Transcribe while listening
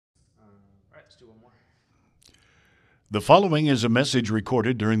The following is a message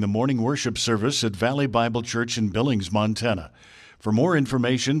recorded during the morning worship service at Valley Bible Church in Billings, Montana. For more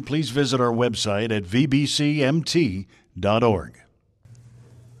information, please visit our website at vbcmt.org.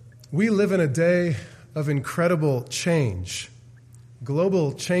 We live in a day of incredible change.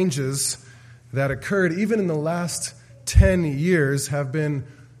 Global changes that occurred even in the last 10 years have been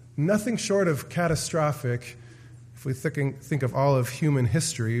nothing short of catastrophic if we think of all of human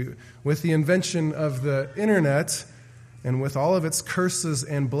history. With the invention of the internet and with all of its curses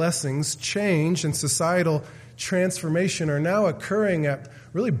and blessings, change and societal transformation are now occurring at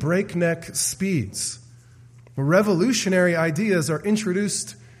really breakneck speeds. Revolutionary ideas are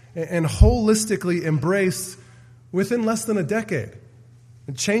introduced and holistically embraced within less than a decade.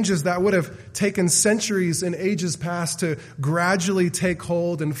 Changes that would have taken centuries and ages past to gradually take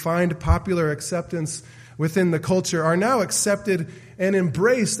hold and find popular acceptance within the culture are now accepted and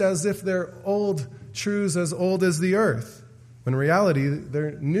embraced as if they're old truths as old as the earth, when in reality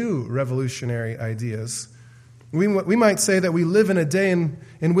they're new revolutionary ideas. We might say that we live in a day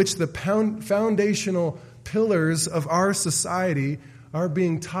in which the foundational pillars of our society are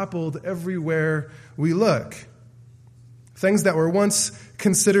being toppled everywhere we look. Things that were once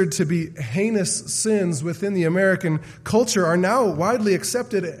considered to be heinous sins within the American culture are now widely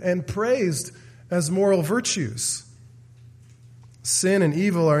accepted and praised as moral virtues. Sin and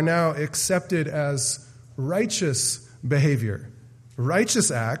evil are now accepted as righteous behavior.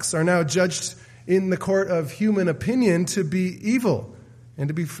 Righteous acts are now judged in the court of human opinion to be evil and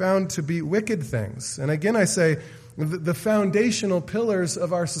to be found to be wicked things. And again, I say, the foundational pillars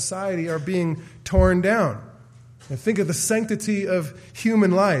of our society are being torn down. And think of the sanctity of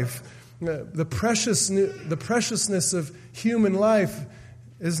human life. The preciousness of human life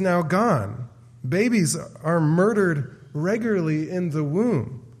is now gone. Babies are murdered regularly in the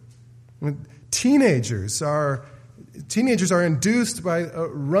womb. Teenagers are induced by a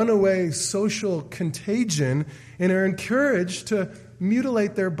runaway social contagion and are encouraged to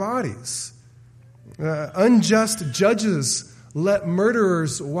mutilate their bodies. Unjust judges let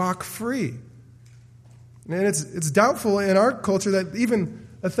murderers walk free. And it's doubtful in our culture that even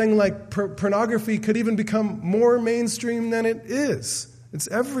a thing like pornography could even become more mainstream than it is. It's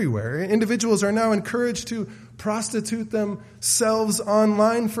everywhere. Individuals are now encouraged to prostitute themselves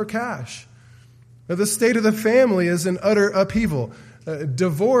online for cash. The state of the family is in utter upheaval.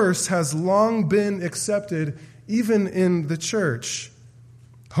 Divorce has long been accepted, even in the church.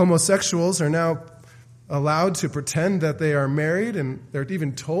 Homosexuals are now allowed to pretend that they are married, and they're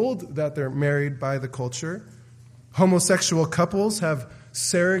even told that they're married by the culture. Homosexual couples have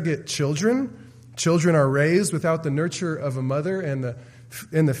surrogate children. Children are raised without the nurture of a mother and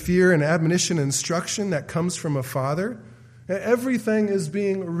the fear and admonition and instruction that comes from a father. Everything is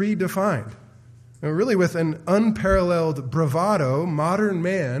being redefined. And really, with an unparalleled bravado, modern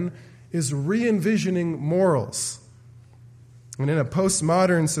man is re-envisioning morals. And in a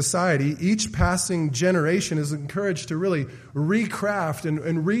postmodern society, each passing generation is encouraged to really recraft and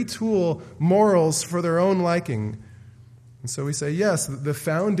retool morals for their own liking. And so we say, yes, the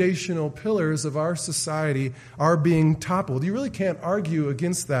foundational pillars of our society are being toppled. You really can't argue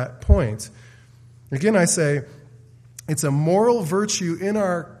against that point. Again, I say, it's a moral virtue in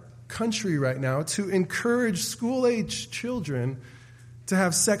our country right now to encourage school-age children to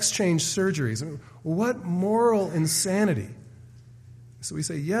have sex change surgeries. What moral insanity? So we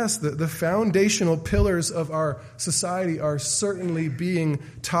say, yes, the foundational pillars of our society are certainly being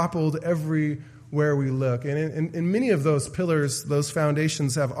toppled everywhere we look. And in many of those pillars, those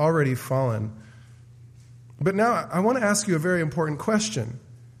foundations have already fallen. But now I want to ask you a very important question.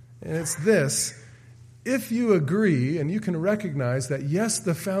 And it's this. If you agree and you can recognize that, yes,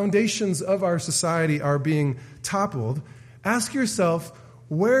 the foundations of our society are being toppled, ask yourself,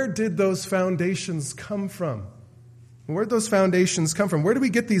 where did those foundations come from? Where did those foundations come from? Where do we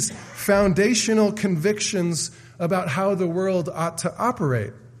get these foundational convictions about how the world ought to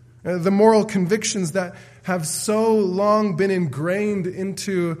operate? The moral convictions that have so long been ingrained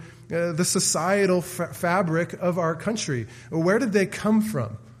into the societal fabric of our country. Where did they come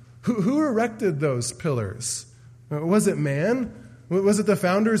from? Who erected those pillars? Was it man? Was it the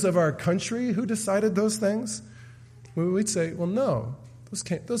founders of our country who decided those things? We'd say, well, no.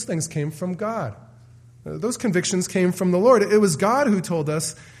 Those things came from God. Those convictions came from the Lord. It was God who told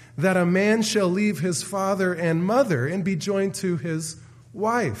us that a man shall leave his father and mother and be joined to his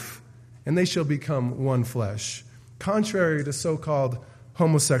wife, and they shall become one flesh, contrary to so-called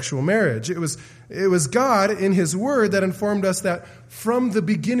homosexual marriage. It was God in his word that informed us that from the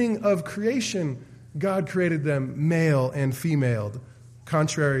beginning of creation, God created them male and female,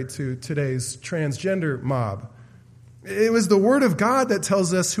 contrary to today's transgender mob. It was the Word of God that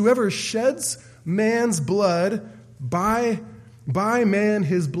tells us whoever sheds man's blood, by man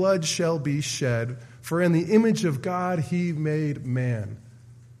his blood shall be shed, for in the image of God he made man.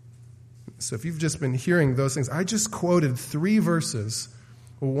 So if you've just been hearing those things, I just quoted 3 verses,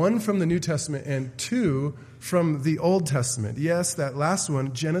 one from the New Testament and 2 from the Old Testament. Yes, that last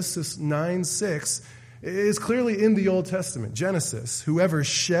one, Genesis 9:6, is clearly in the Old Testament. Genesis, whoever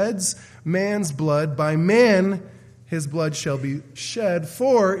sheds man's blood, by man his blood shall be shed,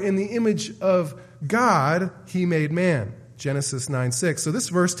 for in the image of God he made man. Genesis 9:6. So this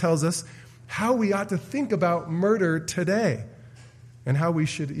verse tells us how we ought to think about murder today and how we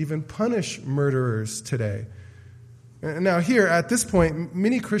should even punish murderers today. Now here, at this point,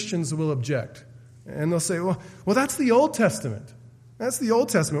 many Christians will object. And they'll say, well, that's the Old Testament. That's the Old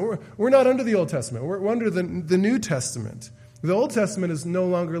Testament. We're not under the Old Testament. We're under the New Testament. The Old Testament is no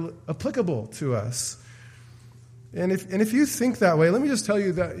longer applicable to us. And if you think that way, let me just tell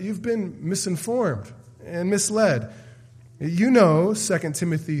you that you've been misinformed and misled. You know 2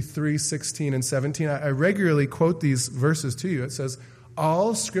 Timothy 3:16 and 17. I regularly quote these verses to you. It says,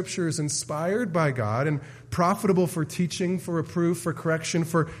 all Scripture is inspired by God and profitable for teaching, for reproof, for correction,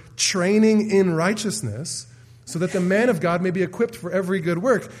 for training in righteousness, so that the man of God may be equipped for every good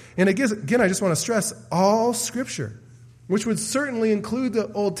work. And again, I just want to stress, all Scripture, which would certainly include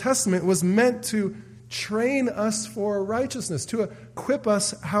the Old Testament, was meant to train us for righteousness, to equip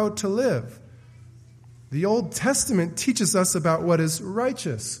us how to live. The Old Testament teaches us about what is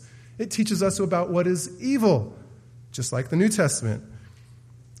righteous. It teaches us about what is evil, just like the New Testament.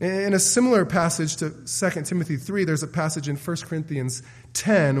 In a similar passage to 2 Timothy 3, there's a passage in 1 Corinthians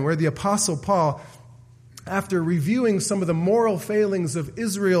 10 where the Apostle Paul, after reviewing some of the moral failings of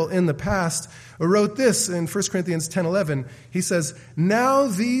Israel in the past, wrote this in 1 Corinthians 10:11. He says, now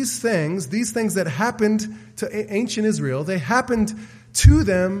these things that happened to ancient Israel, they happened to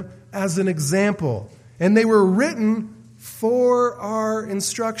them as an example, and they were written for our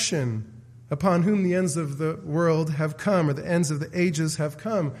instruction, upon whom the ends of the world have come, or the ends of the ages have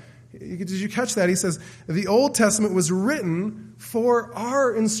come. Did you catch that? He says, the Old Testament was written for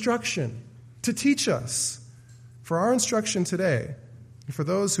our instruction, to teach us, for our instruction today. For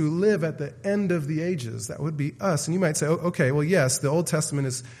those who live at the end of the ages, that would be us. And you might say, okay, well, yes, the Old Testament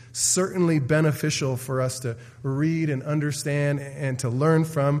is certainly beneficial for us to read and understand and to learn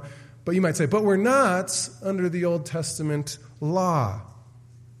from. But you might say, but we're not under the Old Testament law.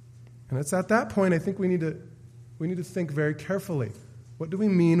 And it's at that point I think we need to think very carefully. What do we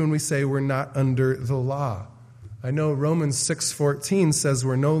mean when we say we're not under the law? I know Romans 6:14 says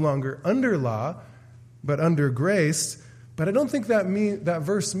we're no longer under law, but under grace. But I don't think that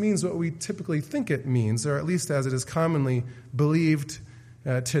verse means what we typically think it means, or at least as it is commonly believed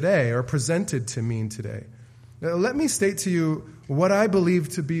today or presented to mean today. Now, let me state to you what I believe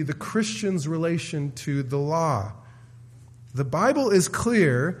to be the Christian's relation to the law. The Bible is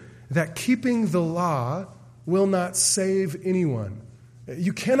clear that keeping the law will not save anyone.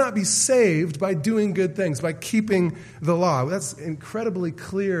 You cannot be saved by doing good things, by keeping the law. That's incredibly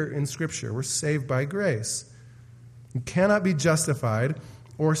clear in Scripture. We're saved by grace. You cannot be justified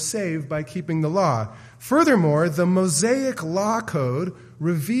or saved by keeping the law. Furthermore, the Mosaic law code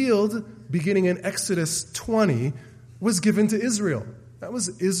revealed beginning in Exodus 20 was given to Israel. That was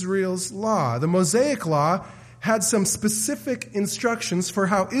Israel's law. The Mosaic law had some specific instructions for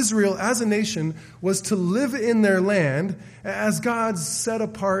how Israel as a nation was to live in their land as God's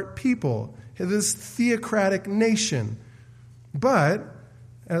set-apart people, this theocratic nation. But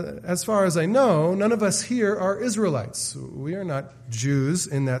as far as I know, none of us here are Israelites. We are not Jews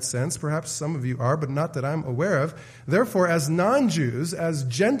in that sense. Perhaps some of you are, but not that I'm aware of. Therefore, as non-Jews, as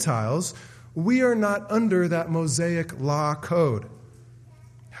Gentiles, we are not under that Mosaic law code.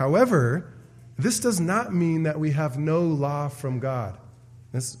 However, this does not mean that we have no law from God.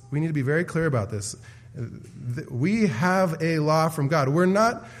 We need to be very clear about this. We have a law from God. We're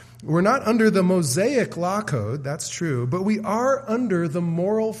not under the Mosaic law code, that's true, but we are under the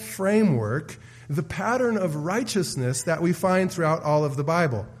moral framework, the pattern of righteousness that we find throughout all of the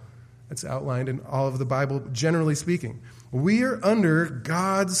Bible. It's outlined in all of the Bible, generally speaking. We are under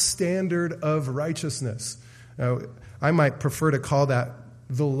God's standard of righteousness. Now, I might prefer to call that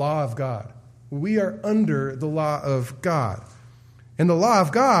the law of God. We are under the law of God. And the law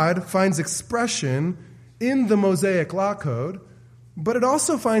of God finds expression in the Mosaic law code, but it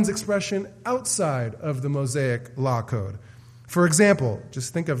also finds expression outside of the Mosaic law code. For example,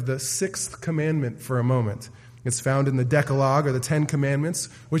 just think of the 6th commandment for a moment. It's found in the Decalogue, or the 10 Commandments,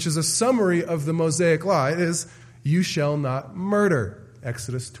 which is a summary of the Mosaic law. It is, you shall not murder.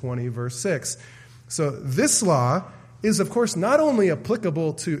 Exodus 20, verse 6. So this law is, of course, not only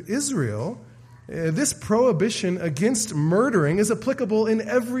applicable to Israel, this prohibition against murdering is applicable in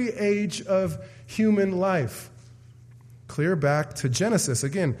every age of human life. Clear back to Genesis.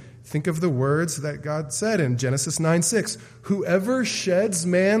 Again, think of the words that God said in Genesis 9:6. Whoever sheds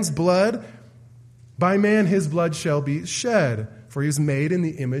man's blood, by man his blood shall be shed, for he is made in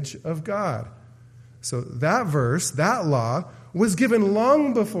the image of God. So that verse, that law, was given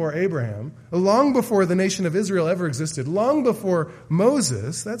long before Abraham, long before the nation of Israel ever existed, long before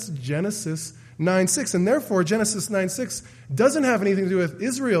Moses. That's Genesis 9:6. And therefore, Genesis 9:6 doesn't have anything to do with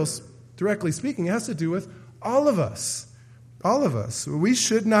Israel, directly speaking. It has to do with all of us. All of us. We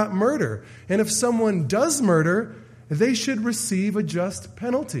should not murder. And if someone does murder, they should receive a just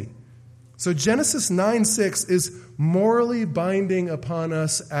penalty. So Genesis 9:6 is morally binding upon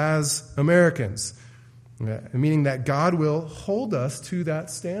us as Americans, meaning that God will hold us to that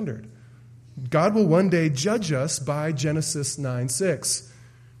standard. God will one day judge us by Genesis 9:6.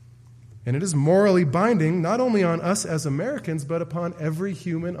 And it is morally binding not only on us as Americans, but upon every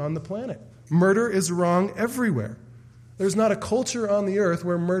human on the planet. Murder is wrong everywhere. There's not a culture on the earth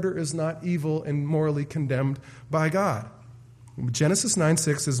where murder is not evil and morally condemned by God. Genesis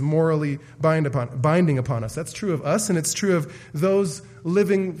 9:6 is morally binding upon us. That's true of us, and it's true of those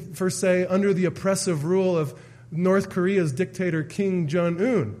living, for say, under the oppressive rule of North Korea's dictator Kim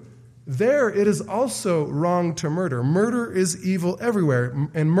Jong-un. There, it is also wrong to murder. Murder is evil everywhere,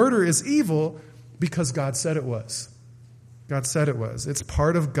 and murder is evil because God said it was. God said it was. It's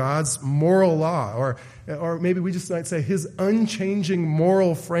part of God's moral law, or maybe we just might say his unchanging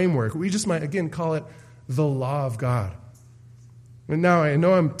moral framework. We just might, again, call it the law of God. And now I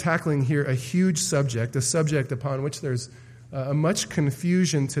know I'm tackling here a huge subject, a subject upon which there's much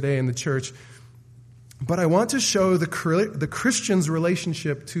confusion today in the church. But I want to show the Christian's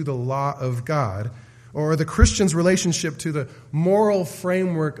relationship to the law of God, or the Christian's relationship to the moral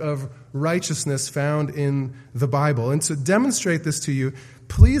framework of righteousness found in the Bible. And to demonstrate this to you,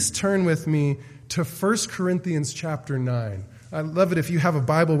 please turn with me to 1 Corinthians chapter 9. I'd love it if you have a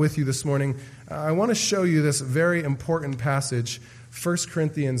Bible with you this morning. I want to show you this very important passage, 1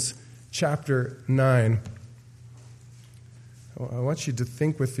 Corinthians chapter 9. I want you to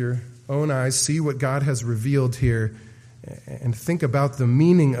think with your own eyes, see what God has revealed here, and think about the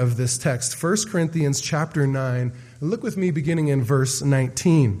meaning of this text. 1 Corinthians chapter 9. Look with me beginning in verse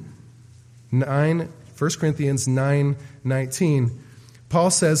 19. 1 Corinthians 9:19.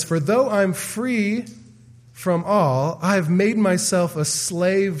 Paul says, "For though I'm free from all, I have made myself a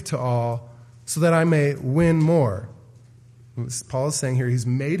slave to all, so that I may win more." Paul is saying here he's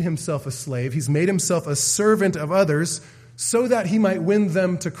made himself a slave. He's made himself a servant of others so that he might win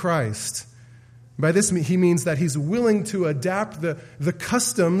them to Christ. By this he means that he's willing to adapt the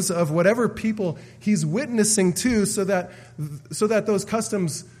customs of whatever people he's witnessing to so that those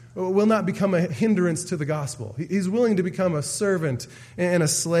customs will not become a hindrance to the gospel. He's willing to become a servant and a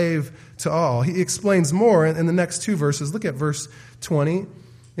slave to all. He explains more in the next two verses. Look at verse 20.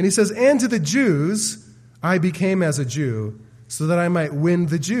 And he says, "And to the Jews I became as a Jew, so that I might win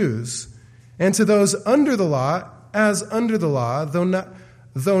the Jews. And to those under the law, as under the law,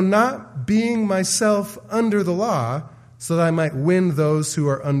 though not being myself under the law, so that I might win those who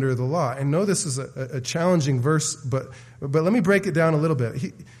are under the law." I know this is a challenging verse, but let me break it down a little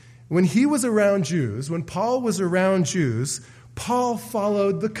bit. When he was around Jews, when Paul was around Jews, Paul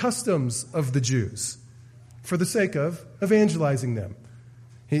followed the customs of the Jews for the sake of evangelizing them.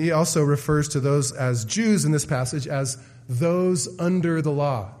 He also refers to those as Jews in this passage as those under the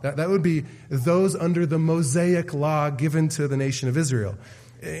law. That would be those under the Mosaic law given to the nation of Israel.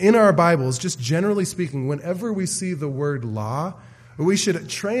 In our Bibles, just generally speaking, whenever we see the word law, we should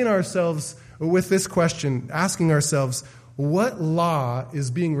train ourselves with this question, asking ourselves, what law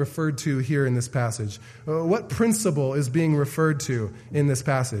is being referred to here in this passage? What principle is being referred to in this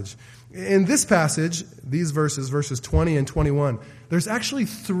passage? In this passage, these verses 20 and 21, there's actually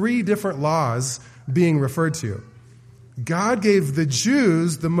three different laws being referred to. God gave the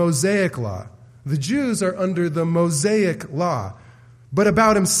Jews the Mosaic law. The Jews are under the Mosaic law. But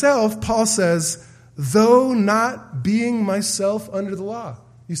about himself, Paul says, "Though not being myself under the law."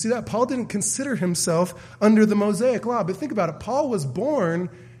 You see that? Paul didn't consider himself under the Mosaic law. But think about it. Paul was born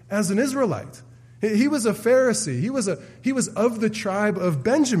as an Israelite. He was a Pharisee. He was of the tribe of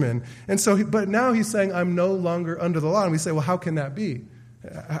Benjamin. And so, but now he's saying, "I'm no longer under the law." And we say, well, how can that be?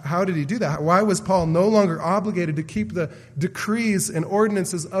 How did he do that? Why was Paul no longer obligated to keep the decrees and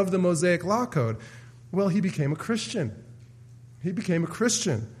ordinances of the Mosaic law code? Well, he became a Christian. He became a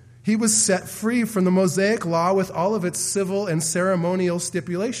Christian. He was set free from the Mosaic law with all of its civil and ceremonial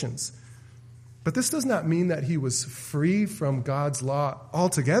stipulations. But this does not mean that he was free from God's law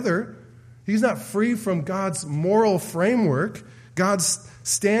altogether. He's not free from God's moral framework, God's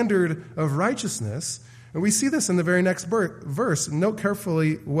standard of righteousness. And we see this in the very next verse. Note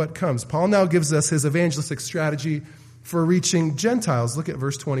carefully what comes. Paul now gives us his evangelistic strategy for reaching Gentiles. Look at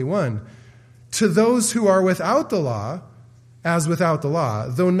verse 21. To those who are without the law, as without the law,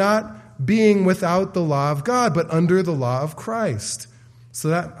 though not being without the law of God, but under the law of Christ, so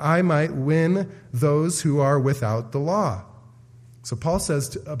that I might win those who are without the law. So Paul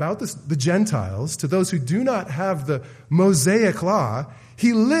says about the Gentiles, to those who do not have the Mosaic law,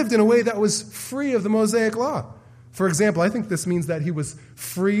 he lived in a way that was free of the Mosaic law. For example, I think this means that he was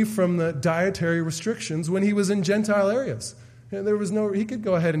free from the dietary restrictions when he was in Gentile areas. He could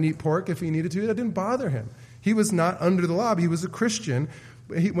go ahead and eat pork if he needed to. That didn't bother him. He was not under the law. He was a Christian.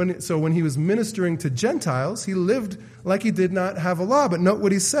 So when he was ministering to Gentiles, he lived like he did not have a law. But note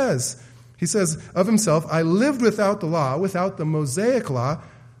what he says. He says of himself, I lived without the law, without the Mosaic law,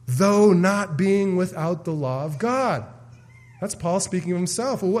 though not being without the law of God. That's Paul speaking of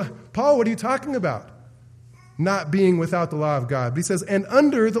himself. Well, Paul, what are you talking about? Not being without the law of God. But he says, and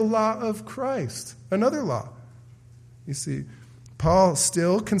under the law of Christ, another law. You see, Paul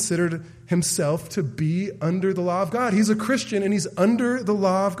still considered himself to be under the law of God. He's a Christian and he's under the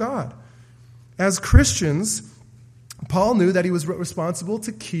law of God. As Christians, Paul knew that he was responsible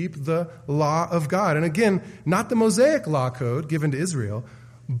to keep the law of God. And again, not the Mosaic law code given to Israel,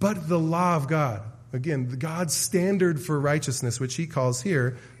 but the law of God. Again, God's standard for righteousness, which he calls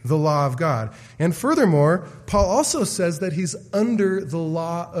here the law of God. And furthermore, Paul also says that he's under the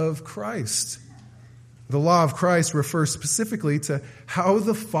law of Christ. The law of Christ refers specifically to how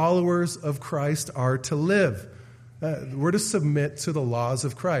the followers of Christ are to live. We're to submit to the laws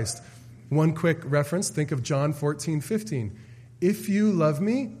of Christ. One quick reference, think of John 14:15. If you love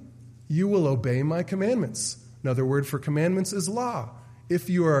me, you will obey my commandments. Another word for commandments is law. If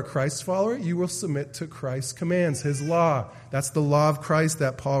you are a Christ follower, you will submit to Christ's commands, his law. That's the law of Christ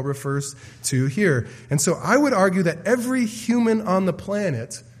that Paul refers to here. And so I would argue that every human on the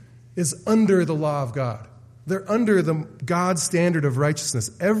planet is under the law of God. They're under the God's standard of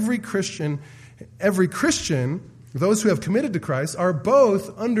righteousness. Every Christian, those who have committed to Christ, are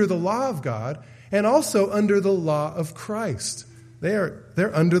both under the law of God and also under the law of Christ. They're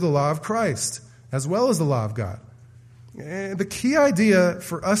under the law of Christ as well as the law of God. And the key idea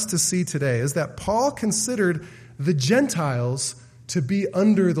for us to see today is that Paul considered the Gentiles to be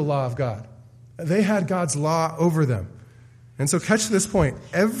under the law of God. They had God's law over them. And so catch this point.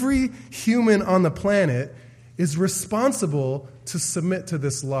 Every human on the planet is responsible to submit to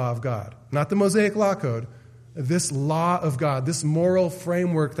this law of God. Not the Mosaic law code, this law of God, this moral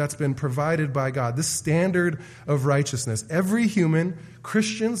framework that's been provided by God, this standard of righteousness. Every human,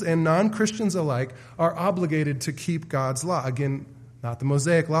 Christians and non-Christians alike, are obligated to keep God's law. Again, not the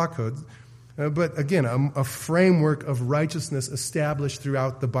Mosaic law code, but again, a framework of righteousness established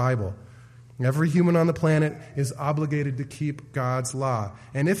throughout the Bible. Every human on the planet is obligated to keep God's law.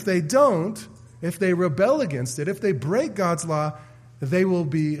 And if they don't, if they rebel against it, if they break God's law, they will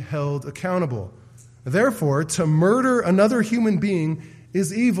be held accountable. Therefore, to murder another human being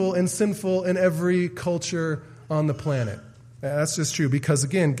is evil and sinful in every culture on the planet. That's just true because,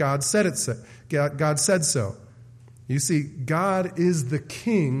 again, God said it. God said so. You see, God is the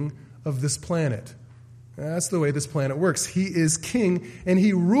king of this planet. That's the way this planet works. He is king, and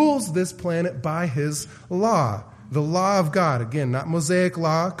he rules this planet by his law. The law of God, again, not Mosaic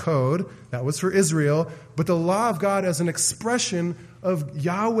law code, that was for Israel, but the law of God as an expression of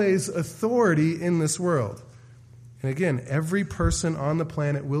Yahweh's authority in this world. And again, every person on the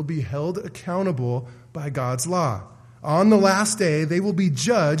planet will be held accountable by God's law. On the last day, they will be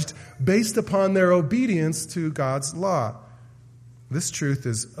judged based upon their obedience to God's law. This truth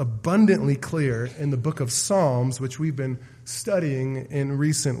is abundantly clear in the book of Psalms, which we've been studying in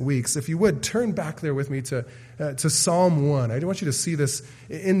recent weeks. If you would, turn back there with me to Psalm 1. I want you to see this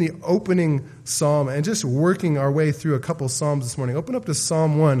in the opening psalm and just working our way through a couple psalms this morning. Open up to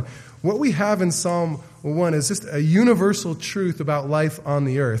Psalm 1. What we have in Psalm 1 is just a universal truth about life on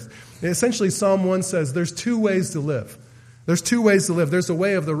the earth. Essentially, Psalm 1 says there's two ways to live. There's two ways to live. There's the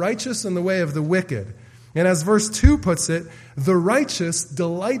way of the righteous and the way of the wicked. And as verse 2 puts it, the righteous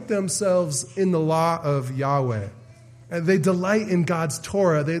delight themselves in the law of Yahweh. They delight in God's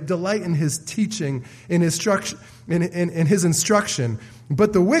Torah. They delight in his teaching, in his instruction.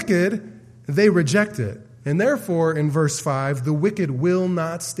 But the wicked, they reject it. And therefore, in verse 5, the wicked will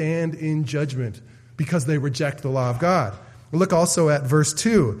not stand in judgment because they reject the law of God. Look also at verse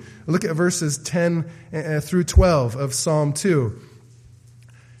 2. Look at verses 10 through 12 of Psalm 2.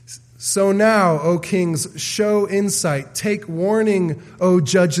 So now, O kings, show insight. Take warning, O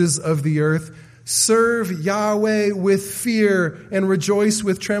judges of the earth. Serve Yahweh with fear and rejoice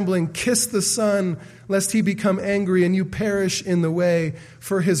with trembling. Kiss the Son, lest he become angry and you perish in the way,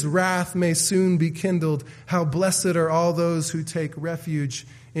 for his wrath may soon be kindled. How blessed are all those who take refuge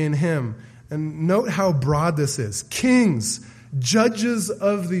in him. And note how broad this is. Kings, judges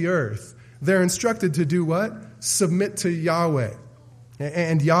of the earth, they're instructed to do what? Submit to Yahweh.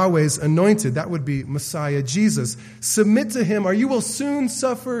 And Yahweh's anointed, that would be Messiah Jesus. Submit to him or you will soon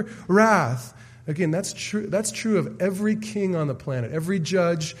suffer wrath. Again, that's true of every king on the planet, every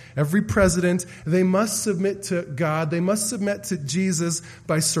judge, every president. They must submit to God. They must submit to Jesus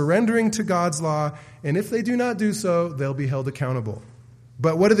by surrendering to God's law. And if they do not do so, they'll be held accountable.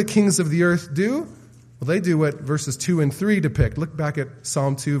 But what do the kings of the earth do? Well, they do what verses 2 and 3 depict. Look back at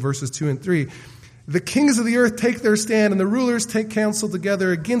Psalm 2, verses 2 and 3. The kings of the earth take their stand, and the rulers take counsel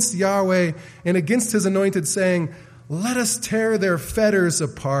together against Yahweh and against his anointed, saying, let us tear their fetters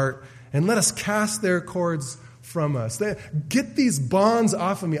apart, and let us cast their cords from us. Get these bonds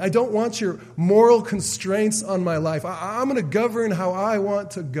off of me. I don't want your moral constraints on my life. I'm going to govern how I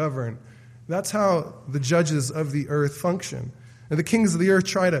want to govern. That's how the judges of the earth function. And the kings of the earth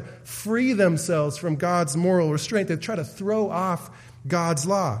try to free themselves from God's moral restraint. They try to throw off God's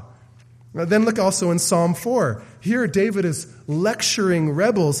law. Then look also in Psalm 4. Here David is lecturing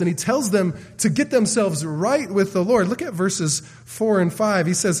rebels, and he tells them to get themselves right with the Lord. Look at verses 4 and 5.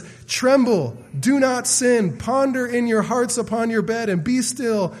 He says, tremble, do not sin, ponder in your hearts upon your bed, and be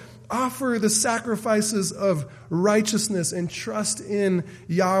still. Offer the sacrifices of righteousness and trust in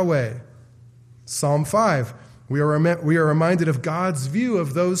Yahweh. Psalm 5. We are reminded of God's view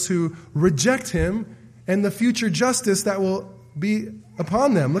of those who reject him and the future justice that will be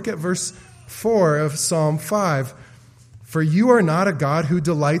upon them. Look at verse 4 of Psalm 5. For you are not a God who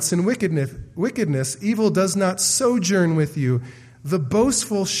delights in wickedness. Evil does not sojourn with you. The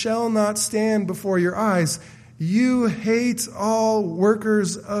boastful shall not stand before your eyes. You hate all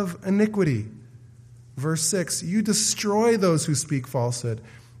workers of iniquity. Verse 6. You destroy those who speak falsehood.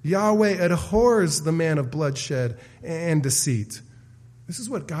 Yahweh abhors the man of bloodshed and deceit. This is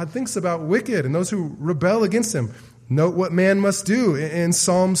what God thinks about wicked and those who rebel against him. Note what man must do in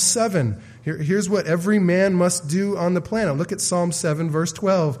Psalm 7. Here's what every man must do on the planet. Look at Psalm 7, verse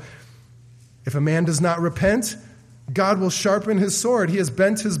 12. If a man does not repent, God will sharpen his sword. He has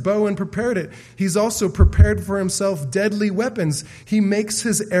bent his bow and prepared it. He's also prepared for himself deadly weapons. He makes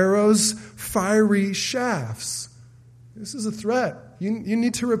his arrows fiery shafts. This is a threat. You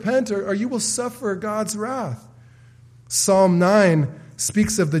need to repent or you will suffer God's wrath. Psalm 9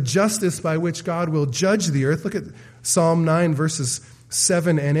 speaks of the justice by which God will judge the earth. Look at Psalm 9, verses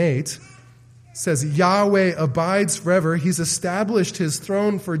 7 and 8. It says, Yahweh abides forever. He's established his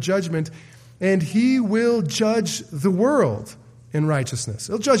throne for judgment, and he will judge the world in righteousness.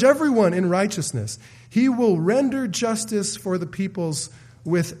 He'll judge everyone in righteousness. He will render justice for the peoples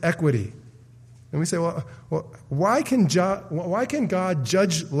with equity. And we say, well, why can God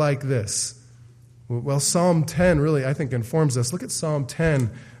judge like this? Well, Psalm 10 really, I think, informs us. Look at Psalm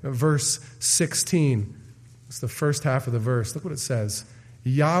 10, verse 16. It's the first half of the verse. Look what it says.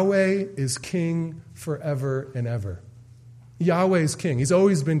 Yahweh is king forever and ever. Yahweh is king. He's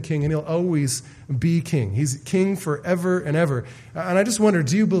always been king, and he'll always be king. He's king forever and ever. And I just wonder,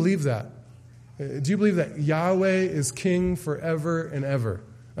 do you believe that? Do you believe that Yahweh is king forever and ever?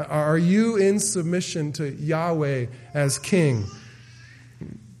 Are you in submission to Yahweh as king?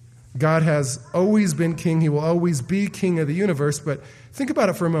 God has always been king. He will always be king of the universe. But think about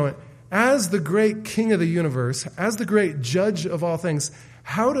it for a moment. As the great king of the universe, as the great judge of all things,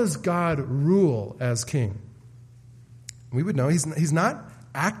 how does God rule as king? We would know he's not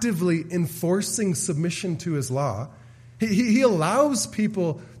actively enforcing submission to his law. He allows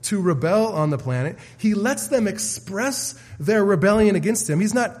people to rebel on the planet. He lets them express their rebellion against him.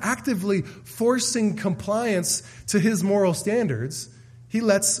 He's not actively forcing compliance to his moral standards. He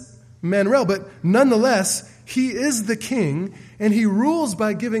lets men rebel. But nonetheless, he is the king, and he rules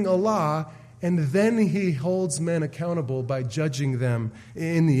by giving a law, and then he holds men accountable by judging them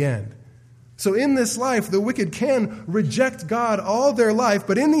in the end. So in this life, the wicked can reject God all their life,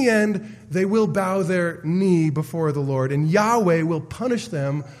 but in the end, they will bow their knee before the Lord, and Yahweh will punish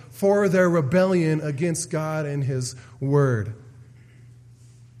them for their rebellion against God and his word.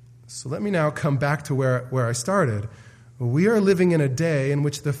 So let me now come back to where I started. We are living in a day in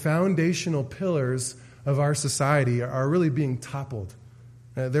which the foundational pillars of our society are really being toppled.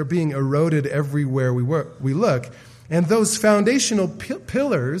 They're being eroded everywhere we look. And those foundational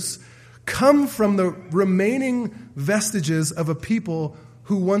pillars come from the remaining vestiges of a people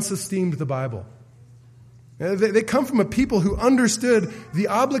who once esteemed the Bible. They come from a people who understood the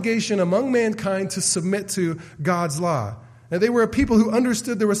obligation among mankind to submit to God's law. They were a people who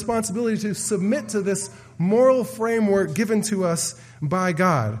understood the responsibility to submit to this moral framework given to us by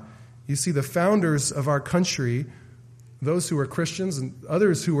God. You see, the founders of our country, those who were Christians and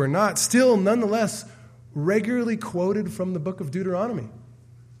others who were not, still nonetheless regularly quoted from the book of Deuteronomy.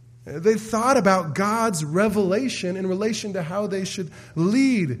 They thought about God's revelation in relation to how they should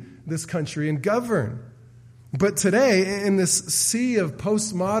lead this country and govern. But today, in this sea of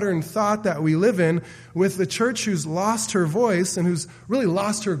postmodern thought that we live in, with the church who's lost her voice and who's really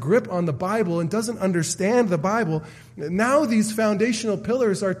lost her grip on the Bible and doesn't understand the Bible, now these foundational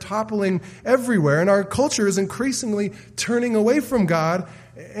pillars are toppling everywhere, and our culture is increasingly turning away from God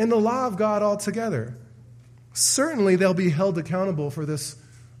and the law of God altogether. Certainly, they'll be held accountable for this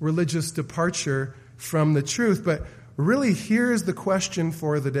religious departure from the truth, but really, here's the question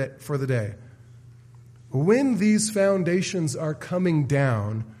for the day. When these foundations are coming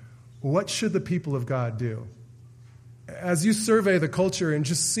down, what should the people of God do? As you survey the culture and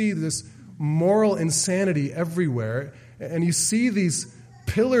just see this moral insanity everywhere, and you see these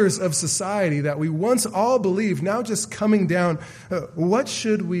pillars of society that we once all believed now just coming down, what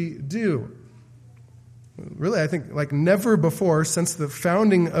should we do? Really, I think like never before since the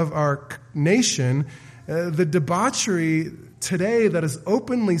founding of our nation, the debauchery today that is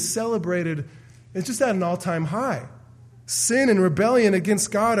openly celebrated is just at an all-time high. Sin and rebellion against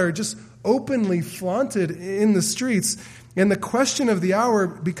God are just openly flaunted in the streets. And the question of the hour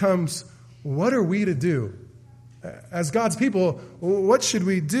becomes, what are we to do? As God's people, what should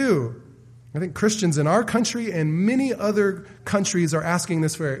we do? I think Christians in our country and many other countries are asking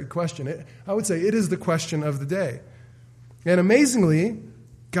this very question. I would say it is the question of the day. And amazingly,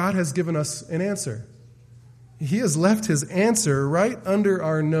 God has given us an answer. He has left his answer right under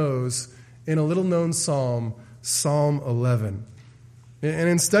our nose in a little-known psalm, Psalm 11. And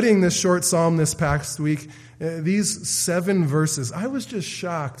in studying this short psalm this past week, these 7 verses, I was just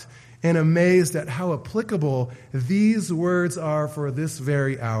shocked and amazed at how applicable these words are for this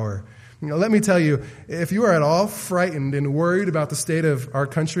very hour. Let me tell you, if you are at all frightened and worried about the state of our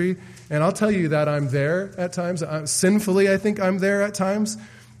country, and I'll tell you that I'm there at times, sinfully I think I'm there at times,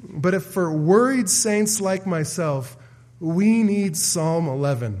 but if for worried saints like myself, we need Psalm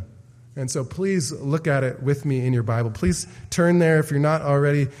 11. And so please look at it with me in your Bible. Please turn there if you're not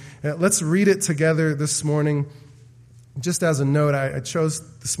already. Let's read it together this morning. Just as a note, I chose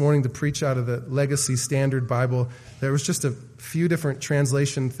this morning to preach out of the Legacy Standard Bible. There was just a few different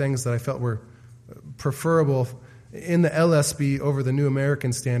translation things that I felt were preferable in the LSB over the New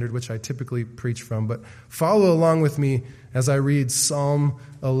American Standard, which I typically preach from. But follow along with me as I read Psalm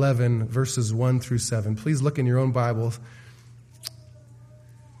 11, verses 1 through 7. Please look in your own Bible.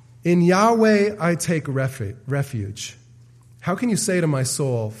 In Yahweh I take refuge. How can you say to my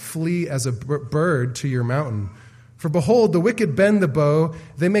soul, flee as a bird to your mountain? For behold, the wicked bend the bow.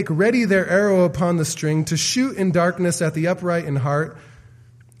 They make ready their arrow upon the string to shoot in darkness at the upright in heart.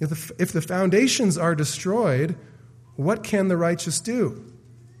 If the foundations are destroyed, what can the righteous do?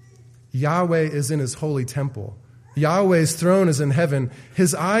 Yahweh is in his holy temple. Yahweh's throne is in heaven.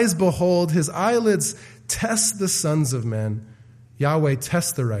 His eyes behold, his eyelids test the sons of men. Yahweh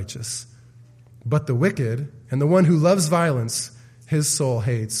tests the righteous, but the wicked and the one who loves violence, his soul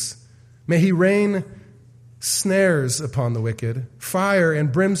hates. May he rain snares upon the wicked. Fire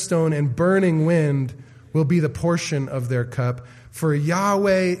and brimstone and burning wind will be the portion of their cup. For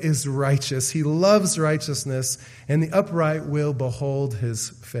Yahweh is righteous. He loves righteousness, and the upright will behold his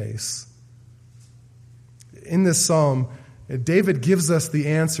face. In this psalm, David gives us the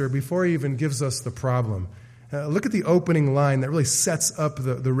answer before he even gives us the problem. Look at the opening line that really sets up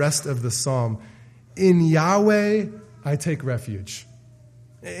the rest of the psalm. In Yahweh, I take refuge.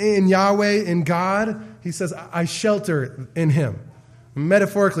 In Yahweh, in God, he says, I shelter in him.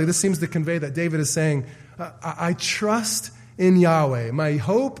 Metaphorically, this seems to convey that David is saying, I trust in Yahweh. My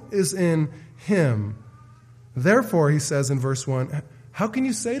hope is in him. Therefore, he says in verse 1, how can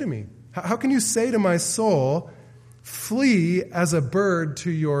you say to me? How can you say to my soul, flee as a bird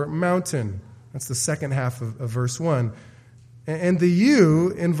to your mountain? That's the second half of verse 1. And the you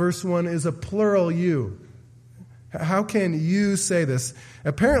in verse 1 is a plural you. How can you say this?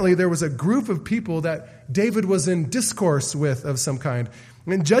 Apparently, there was a group of people that David was in discourse with of some kind.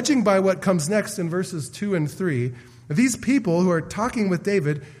 And judging by what comes next in verses 2 and 3, these people who are talking with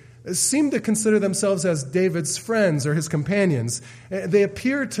David seem to consider themselves as David's friends or his companions. They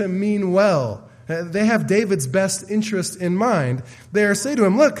appear to mean well. They have David's best interest in mind. They are saying to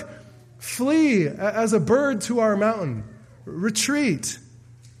him, look, flee as a bird to our mountain. Retreat.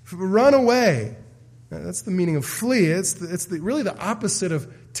 Run away. That's the meaning of flee. It's really the opposite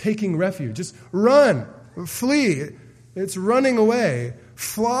of taking refuge. Just run. Flee. It's running away.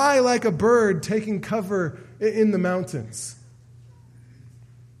 Fly like a bird taking cover in the mountains.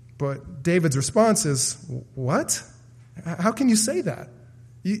 But David's response is, what? How can you say that?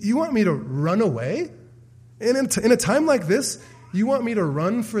 You want me to run away? In a time like this, you want me to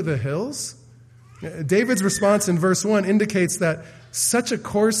run for the hills? David's response in verse 1 indicates that such a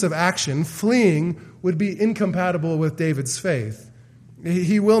course of action, fleeing, would be incompatible with David's faith.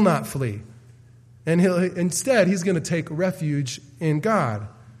 He will not flee. And instead, he's going to take refuge in God.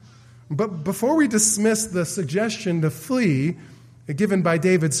 But before we dismiss the suggestion to flee given by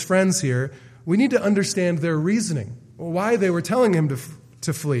David's friends here, we need to understand their reasoning, why they were telling him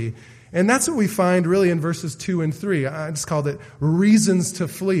to flee. And that's what we find really in verses 2 and 3. I just called it reasons to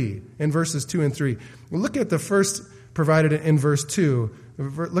flee in verses 2 and 3. We'll look at the first provided in verse 2.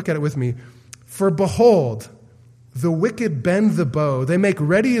 Look at it with me. For behold, the wicked bend the bow. They make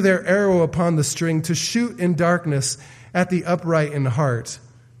ready their arrow upon the string to shoot in darkness at the upright in heart.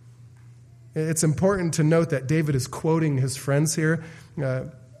 It's important to note that David is quoting his friends here,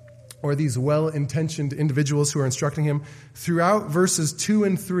 or these well-intentioned individuals who are instructing him. Throughout verses 2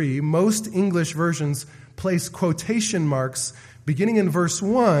 and 3, most English versions place quotation marks beginning in verse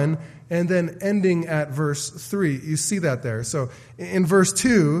 1 and then ending at verse 3. You see that there. So in verse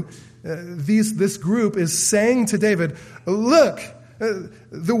 2, this group is saying to David, look,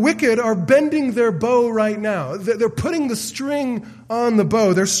 the wicked are bending their bow right now. They're putting the string on the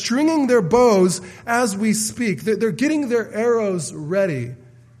bow. They're stringing their bows as we speak. They're getting their arrows ready.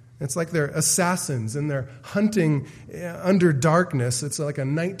 It's like they're assassins and they're hunting under darkness. It's like a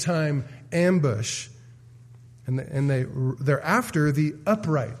nighttime ambush. And they're after the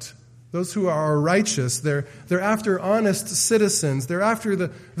upright, those who are righteous. They're after honest citizens. They're after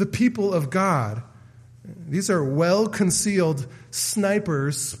the people of God. These are well-concealed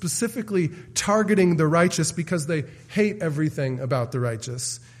snipers specifically targeting the righteous because they hate everything about the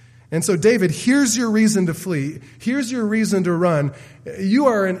righteous. And so, David, here's your reason to flee. Here's your reason to run. You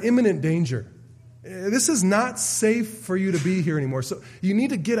are in imminent danger. This is not safe for you to be here anymore. So you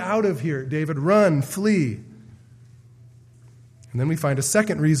need to get out of here, David. Run, flee. And then we find a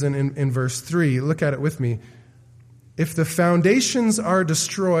second reason in verse 3. Look at it with me. If the foundations are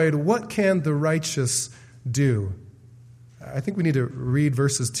destroyed, what can the righteous do? I think we need to read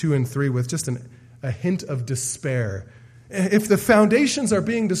verses 2 and 3 with just a hint of despair. If the foundations are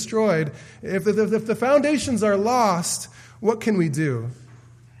being destroyed, if the foundations are lost, what can we do?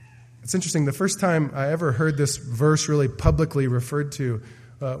 It's interesting. The first time I ever heard this verse really publicly referred to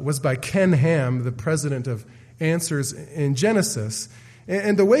was by Ken Ham, the president of Answers in Genesis.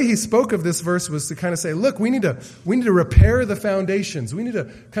 And the way he spoke of this verse was to kind of say, look, we need to repair the foundations. We need to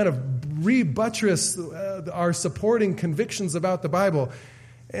kind of re-buttress our supporting convictions about the Bible.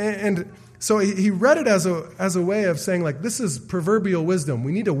 And so he read it as a way of saying, like, this is proverbial wisdom.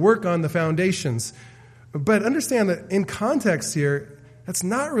 We need to work on the foundations. But understand that in context here, that's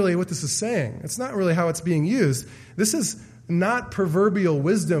not really what this is saying. It's not really how it's being used. This is not proverbial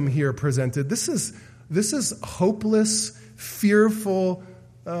wisdom here presented. This is hopeless, fearful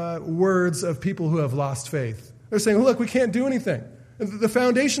words of people who have lost faith. They're saying, look, we can't do anything. The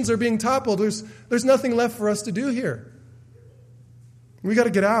foundations are being toppled. There's nothing left for us to do here. We got to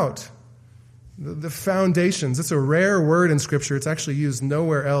get out. The foundations, it's a rare word in Scripture. It's actually used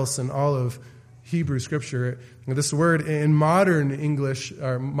nowhere else in all of Hebrew Scripture. This word in modern English,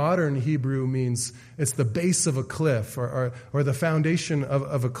 or modern Hebrew, means it's the base of a cliff or the foundation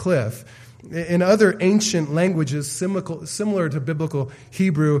of a cliff. In other ancient languages similar to biblical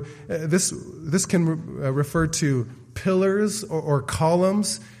Hebrew, this can refer to pillars or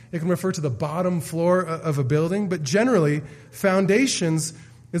columns. It can refer to the bottom floor of a building. But generally, foundations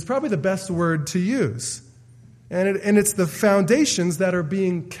is probably the best word to use. And it's the foundations that are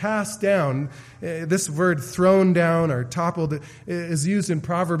being cast down. This word thrown down or toppled is used in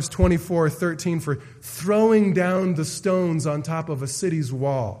Proverbs 24:13 for throwing down the stones on top of a city's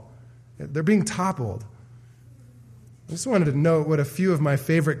wall. They're being toppled. I just wanted to note what a few of my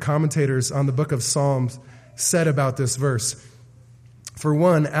favorite commentators on the book of Psalms said about this verse. For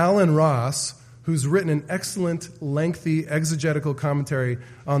one, Alan Ross, who's written an excellent, lengthy exegetical commentary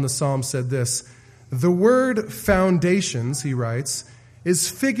on the Psalm, said this: the word foundations, he writes, is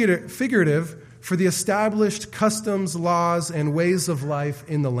figurative for the established customs, laws, and ways of life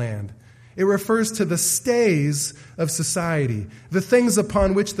in the land. It refers to the stays of society, the things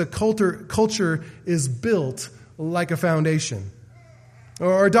upon which the culture is built like a foundation.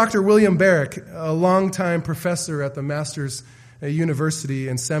 Or Dr. William Barrick, a longtime professor at the Master's University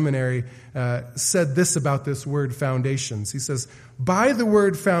and Seminary, said this about this word foundations. He says, by the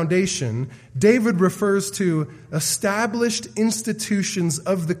word foundation, David refers to established institutions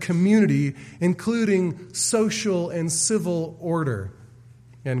of the community, including social and civil order,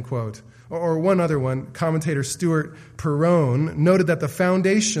 end quote. Or one other one, commentator Stuart Perrone noted that the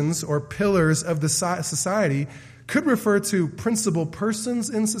foundations or pillars of the society could refer to principal persons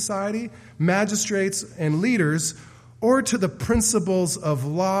in society, magistrates and leaders, or to the principles of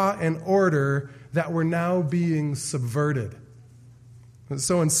law and order that were now being subverted.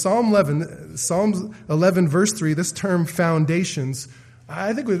 So in Psalm 11, verse 3, this term foundations,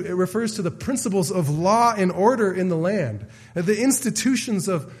 I think it refers to the principles of law and order in the land, the institutions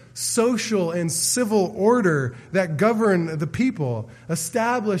of social and civil order that govern the people,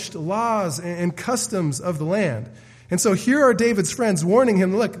 established laws and customs of the land. And so here are David's friends warning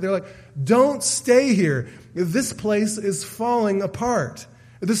him, look, they're like, don't stay here. This place is falling apart.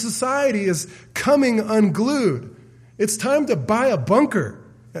 The society is coming unglued. It's time to buy a bunker.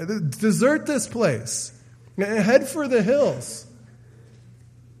 Desert this place. Head for the hills.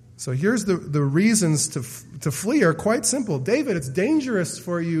 So here's the reasons to flee are quite simple. David, it's dangerous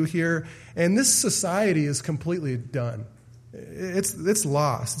for you here, and this society is completely done. It's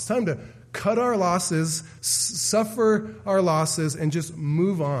lost. It's time to cut our losses, suffer our losses, and just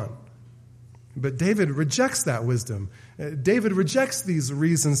move on. But David rejects that wisdom. David rejects these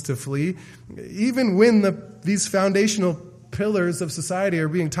reasons to flee. Even when these foundational pillars of society are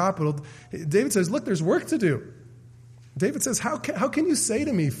being toppled, David says, look, there's work to do. David says, how can you say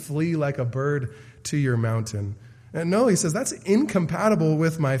to me, flee like a bird to your mountain? And no, he says, that's incompatible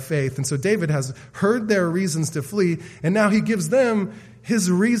with my faith. And so David has heard their reasons to flee, and now he gives them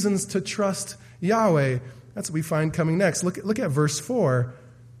his reasons to trust Yahweh. That's what we find coming next. Look at verse 4.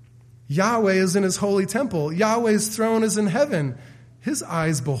 Yahweh is in his holy temple. Yahweh's throne is in heaven. His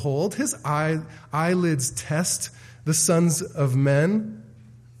eyes behold, his eyelids test the sons of men.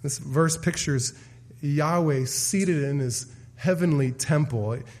 This verse pictures Yahweh seated in his heavenly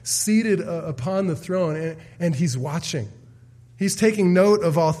temple, seated upon the throne, and he's watching. He's taking note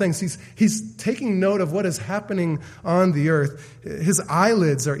of all things. He's taking note of what is happening on the earth. His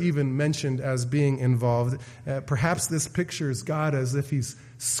eyelids are even mentioned as being involved. Perhaps this pictures God as if he's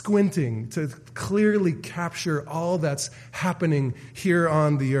squinting to clearly capture all that's happening here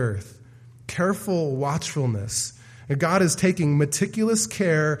on the earth. Careful watchfulness. God is taking meticulous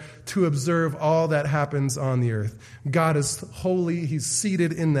care to observe all that happens on the earth. God is holy. He's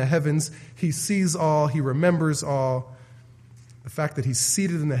seated in the heavens. He sees all. He remembers all. The fact that he's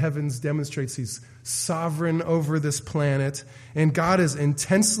seated in the heavens demonstrates he's sovereign over this planet. And God is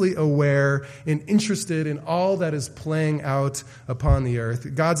intensely aware and interested in all that is playing out upon the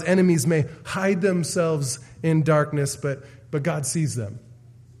earth. God's enemies may hide themselves in darkness, but God sees them.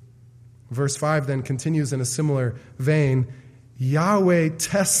 Verse 5 then continues in a similar vein. Yahweh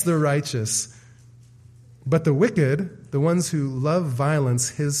tests the righteous, but the wicked, the ones who love violence,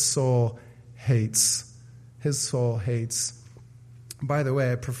 his soul hates. His soul hates. By the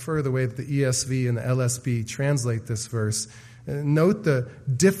way, I prefer the way that the ESV and the LSB translate this verse. Note the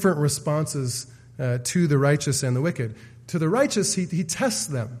different responses to the righteous and the wicked. To the righteous, he tests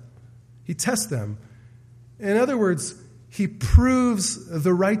them. He tests them. In other words, he proves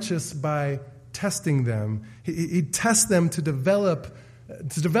the righteous by testing them. He tests them to develop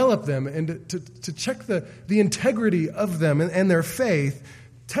them and to check the integrity of them and their faith,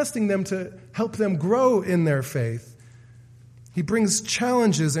 testing them to help them grow in their faith. He brings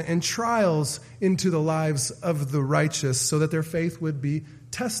challenges and trials into the lives of the righteous so that their faith would be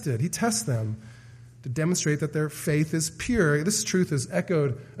tested. He tests them to demonstrate that their faith is pure. This truth is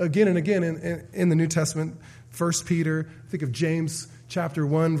echoed again and again in the New Testament. 1 Peter, think of James chapter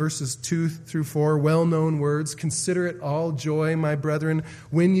 1, verses 2 through 4, well-known words. Consider it all joy, my brethren,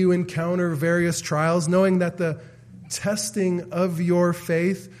 when you encounter various trials, knowing that the testing of your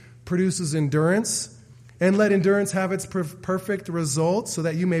faith produces endurance. And let endurance have its perfect result so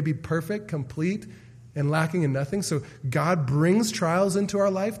that you may be perfect, complete, and lacking in nothing. So God brings trials into our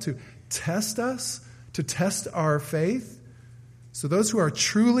life to test us, to test our faith. So those who are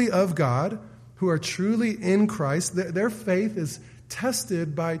truly of God, who are truly in Christ, their faith is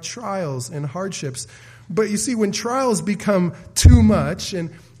tested by trials and hardships. But you see, when trials become too much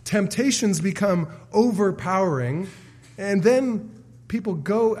and temptations become overpowering, and then people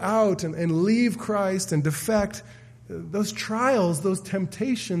go out and leave Christ and defect, those trials, those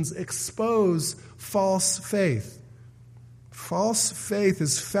temptations expose false faith. False faith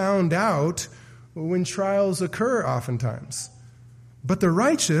is found out when trials occur oftentimes. But the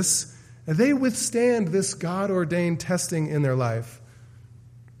righteous, they withstand this God-ordained testing in their life.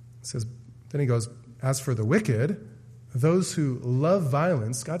 It says, then he goes, as for the wicked, those who love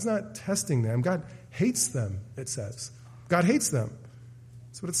violence, God's not testing them. God hates them, it says. God hates them.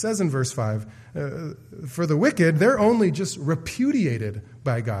 That's what it says in verse 5. For the wicked, they're only just repudiated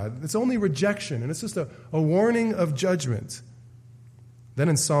by God. It's only rejection, and it's just a warning of judgment. Then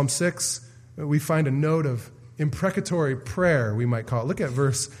in Psalm 6, we find a note of imprecatory prayer, we might call it. Look at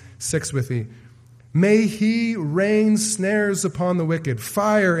verse 6 with me. May he rain snares upon the wicked,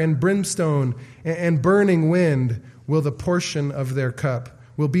 fire and brimstone and burning wind will be the portion of their cup.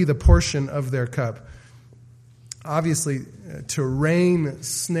 Obviously, to rain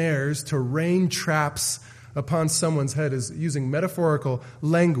snares, to rain traps upon someone's head is using metaphorical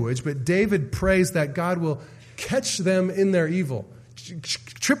language, but David prays that God will catch them in their evil,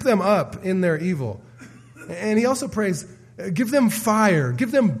 trip them up in their evil. And he also prays, give them fire,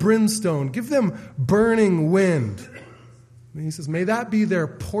 give them brimstone, give them burning wind. And he says, may that be their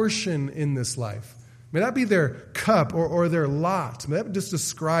portion in this life. May that be their cup or their lot. May that just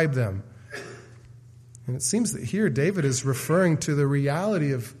describe them. And it seems that here David is referring to the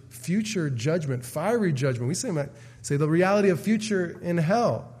reality of future judgment, fiery judgment. We say the reality of future in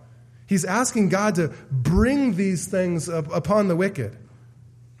hell. He's asking God to bring these things upon the wicked.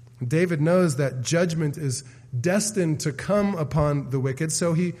 David knows that judgment is destined to come upon the wicked,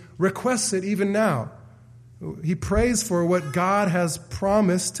 so he requests it even now. He prays for what God has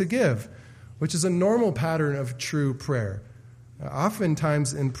promised to give, which is a normal pattern of true prayer.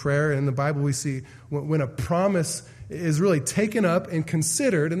 Oftentimes in prayer, in the Bible, we see when a promise is really taken up and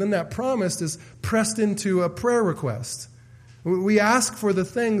considered, and then that promise is pressed into a prayer request. We ask for the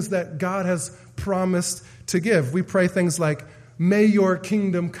things that God has promised to give. We pray things like, may your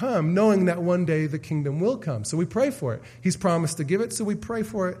kingdom come, knowing that one day the kingdom will come. So we pray for it. He's promised to give it, so we pray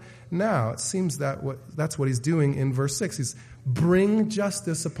for it now. It seems that's what he's doing in verse 6. He's bring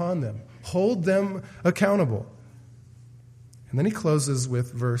justice upon them. Hold them accountable. And then he closes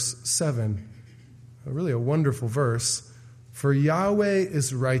with verse 7, really a wonderful verse. For Yahweh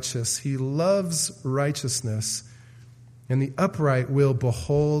is righteous. He loves righteousness, and the upright will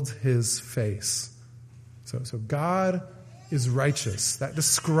behold his face. So God is righteous. That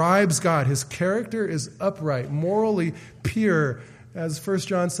describes God. His character is upright, morally pure. As 1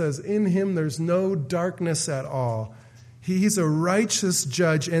 John says, in him there's no darkness at all. He's a righteous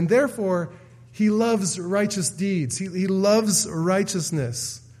judge, and therefore he loves righteous deeds. He loves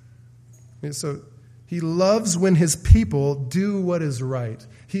righteousness. And so he loves when his people do what is right.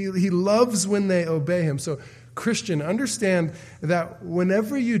 He loves when they obey him. So Christian, understand that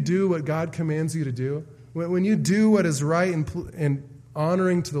whenever you do what God commands you to do, when you do what is right and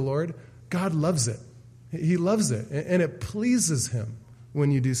honoring to the Lord, God loves it. He loves it, and it pleases him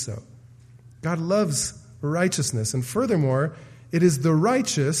when you do so. God loves righteousness, and furthermore, it is the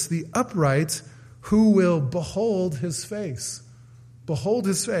righteous, the upright, who will behold his face. Behold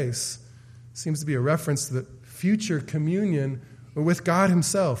his face seems to be a reference to the future communion with God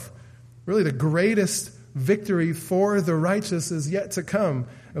himself. Really, the greatest victory for the righteous is yet to come,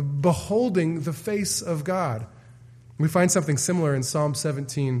 beholding the face of God. We find something similar in Psalm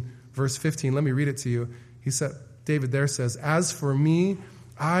 17, verse 15. Let me read it to you. David there says, as for me,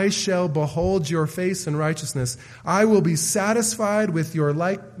 I shall behold your face in righteousness. I will be satisfied with your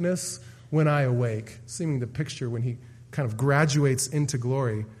likeness when I awake. Seeming the picture when he kind of graduates into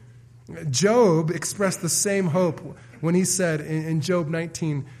glory. Job expressed the same hope when he said in Job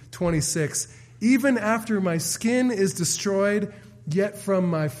 19:26, even after my skin is destroyed, yet from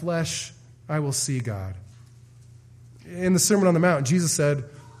my flesh I will see God. In the Sermon on the Mount, Jesus said,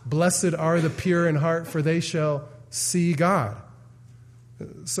 blessed are the pure in heart, for they shall see God.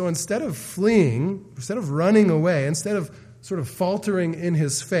 So instead of fleeing, instead of running away, instead of sort of faltering in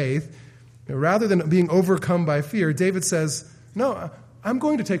his faith, rather than being overcome by fear, David says, no, I'm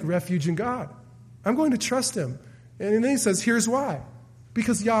going to take refuge in God. I'm going to trust him. And then he says, here's why.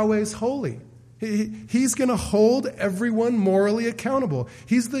 Because Yahweh is holy. He's going to hold everyone morally accountable.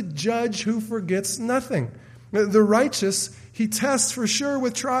 He's the judge who forgets nothing. The righteous, he tests for sure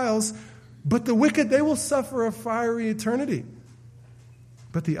with trials, but the wicked, they will suffer a fiery eternity.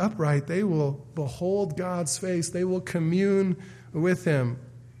 But the upright, they will behold God's face. They will commune with him.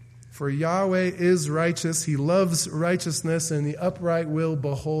 For Yahweh is righteous. He loves righteousness, and the upright will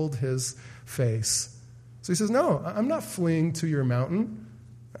behold his face. So he says, no, I'm not fleeing to your mountain.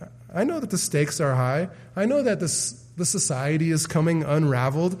 I know that the stakes are high. I know that the society is coming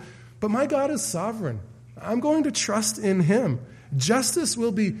unraveled, but my God is sovereign. I'm going to trust in him. Justice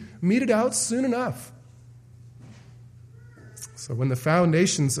will be meted out soon enough. So when the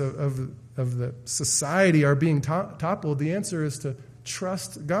foundations of the society are being toppled, the answer is to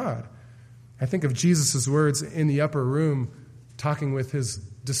trust God. I think of Jesus' words in the upper room, talking with his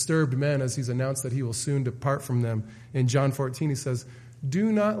disturbed men as he's announced that he will soon depart from them. In John 14, he says,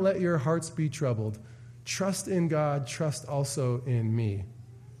 "Do not let your hearts be troubled. Trust in God, trust also in me."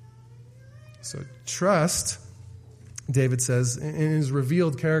 So trust, David says, in his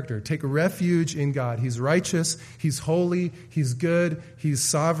revealed character. Take refuge in God. He's righteous, he's holy, he's good, he's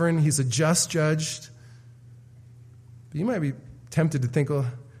sovereign, he's a just judge. But you might be tempted to think, well,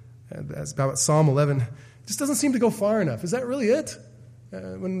 that's about Psalm 11. It just doesn't seem to go far enough. Is that really it?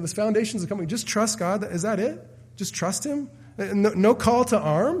 When the foundations are coming, just trust God. Is that it? Just trust him? No call to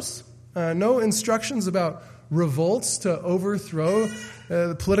arms? No instructions about revolts to overthrow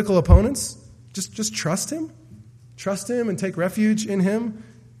the political opponents? Just trust him? Trust him and take refuge in him?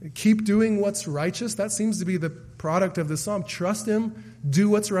 Keep doing what's righteous? That seems to be the product of this psalm. Trust him. Do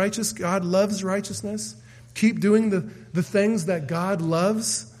what's righteous. God loves righteousness. Keep doing the things that God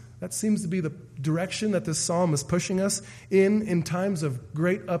loves. That seems to be the direction that this psalm is pushing us in times of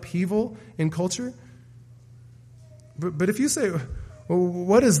great upheaval in culture. But if you say, well,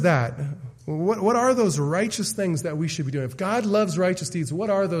 what is that? What are those righteous things that we should be doing? If God loves righteous deeds, what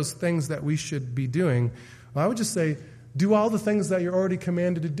are those things that we should be doing? Well, I would just say, do all the things that you're already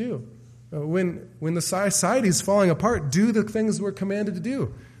commanded to do. When the society is falling apart, do the things we're commanded to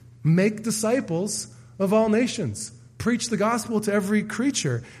do. Make disciples of all nations. Preach the gospel to every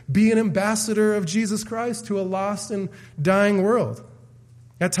creature. Be an ambassador of Jesus Christ to a lost and dying world.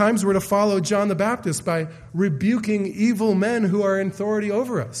 At times we're to follow John the Baptist by rebuking evil men who are in authority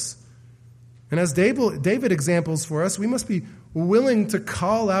over us. And as David examples for us, we must be willing to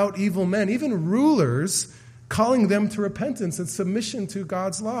call out evil men, even rulers, calling them to repentance and submission to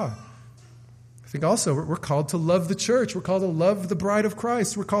God's law. I think also we're called to love the church. We're called to love the bride of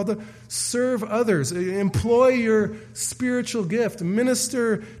Christ. We're called to serve others. Employ your spiritual gift.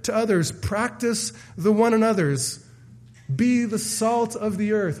 Minister to others. Practice the one another's. Be the salt of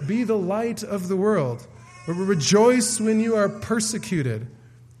the earth. Be the light of the world. Rejoice when you are persecuted.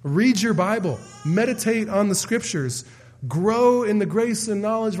 Read your Bible. Meditate on the Scriptures. Grow in the grace and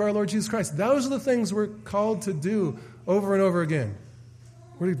knowledge of our Lord Jesus Christ. Those are the things we're called to do over and over again.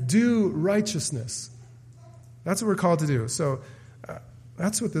 We're to do righteousness. That's what we're called to do. So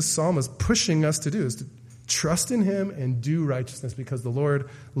that's what this psalm is pushing us to do, is to trust in him and do righteousness, because the Lord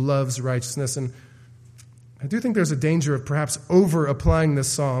loves righteousness. And I do think there's a danger of perhaps over-applying this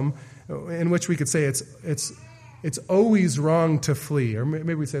psalm, in which we could say it's always wrong to flee. Or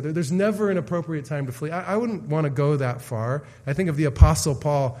maybe we say there's never an appropriate time to flee. I wouldn't want to go that far. I think of the Apostle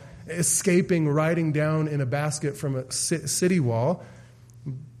Paul escaping, riding down in a basket from a city wall.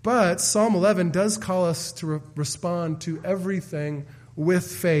 But Psalm 11 does call us to respond to everything with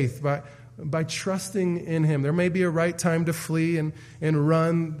faith, by trusting in him. There may be a right time to flee and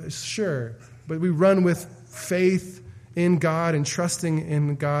run, sure, but we run with faith in God and trusting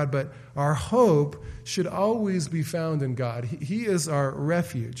in God. But our hope should always be found in God. He is our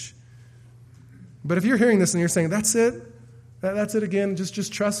refuge. But if you're hearing this and you're saying, that's it again,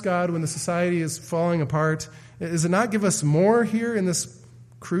 just trust God when the society is falling apart, does it not give us more here in this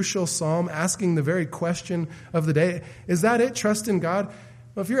crucial psalm, asking the very question of the day? Is that it? Trust in God?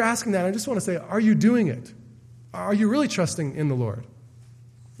 Well, if you're asking that, I just want to say, are you doing it? Are you really trusting in the Lord?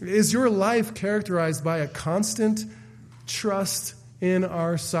 Is your life characterized by a constant trust in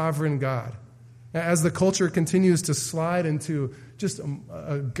our sovereign God? As the culture continues to slide into just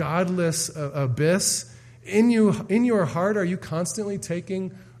a godless abyss, in your heart, are you constantly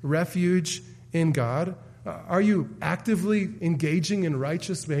taking refuge in God? Are you actively engaging in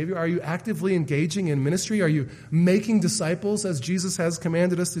righteous behavior? Are you actively engaging in ministry? Are you making disciples as Jesus has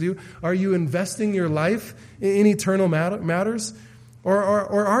commanded us to do? Are you investing your life in eternal matters? Or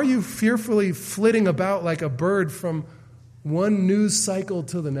are you fearfully flitting about like a bird from one news cycle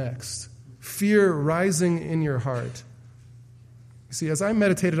to the next? Fear rising in your heart. You see, as I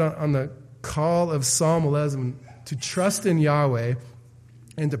meditated on the call of Psalm 11 to trust in Yahweh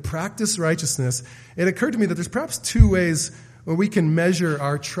and to practice righteousness, it occurred to me that there's perhaps two ways where we can measure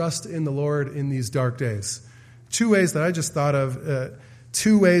our trust in the Lord in these dark days. Two ways that I just thought of,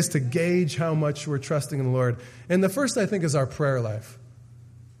 two ways to gauge how much we're trusting in the Lord. And the first, I think, is our prayer life.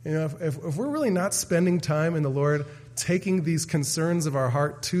 You know, if we're really not spending time in the Lord, taking these concerns of our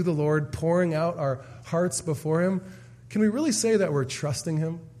heart to the Lord, pouring out our hearts before him, can we really say that we're trusting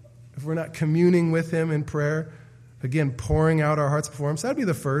him? If we're not communing with him in prayer? again, pouring out our hearts before him. So that'd be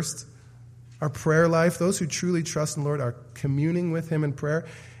the first. Our prayer life, those who truly trust in the Lord are communing with him in prayer.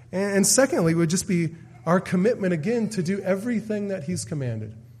 And secondly, would just be our commitment, again, to do everything that he's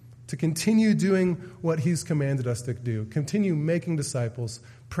commanded, to continue doing what he's commanded us to do, continue making disciples,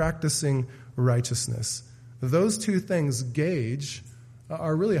 practicing righteousness. Those two things gauge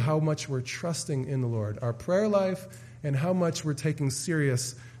are really how much we're trusting in the Lord, our prayer life and how much we're taking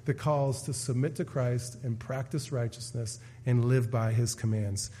serious the calls to submit to Christ and practice righteousness and live by his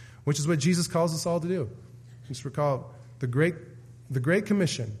commands, which is what Jesus calls us all to do. Just recall the Great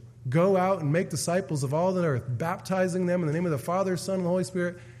Commission. Go out and make disciples of all the earth, baptizing them in the name of the Father, Son, and Holy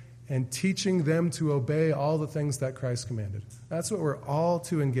Spirit, and teaching them to obey all the things that Christ commanded. That's what we're all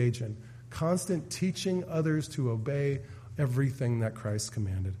to engage in. Constant teaching others to obey everything that Christ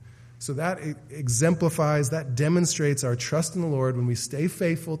commanded. So that exemplifies, that demonstrates our trust in the Lord when we stay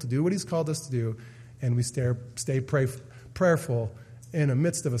faithful to do what he's called us to do, and we stay prayerful in the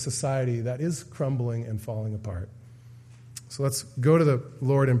midst of a society that is crumbling and falling apart. So let's go to the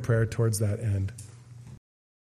Lord in prayer towards that end.